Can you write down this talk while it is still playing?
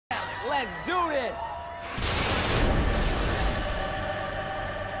let's do this.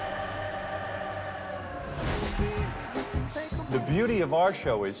 The beauty of our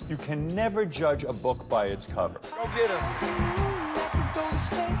show is you can never judge a book by its cover. Go get him.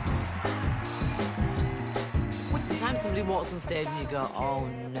 The time somebody walks on stage and you go, oh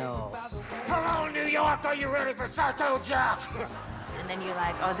no. Hello, New York, are you ready for Sarto Jack? And then you're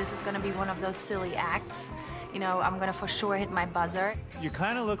like, oh, this is gonna be one of those silly acts. You know, I'm gonna for sure hit my buzzer. You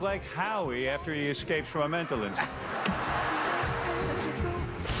kind of look like Howie after he escapes from a mental institution.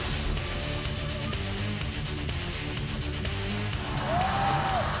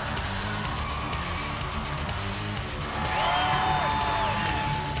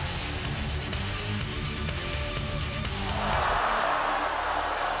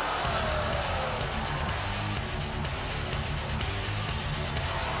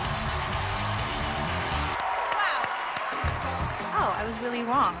 Oh, I was really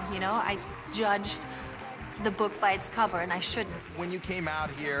wrong, you know? I judged the book by its cover, and I shouldn't. When you came out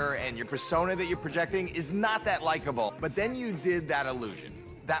here and your persona that you're projecting is not that likable, but then you did that illusion.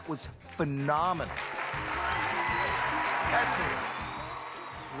 That was phenomenal.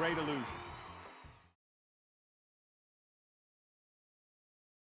 Great illusion.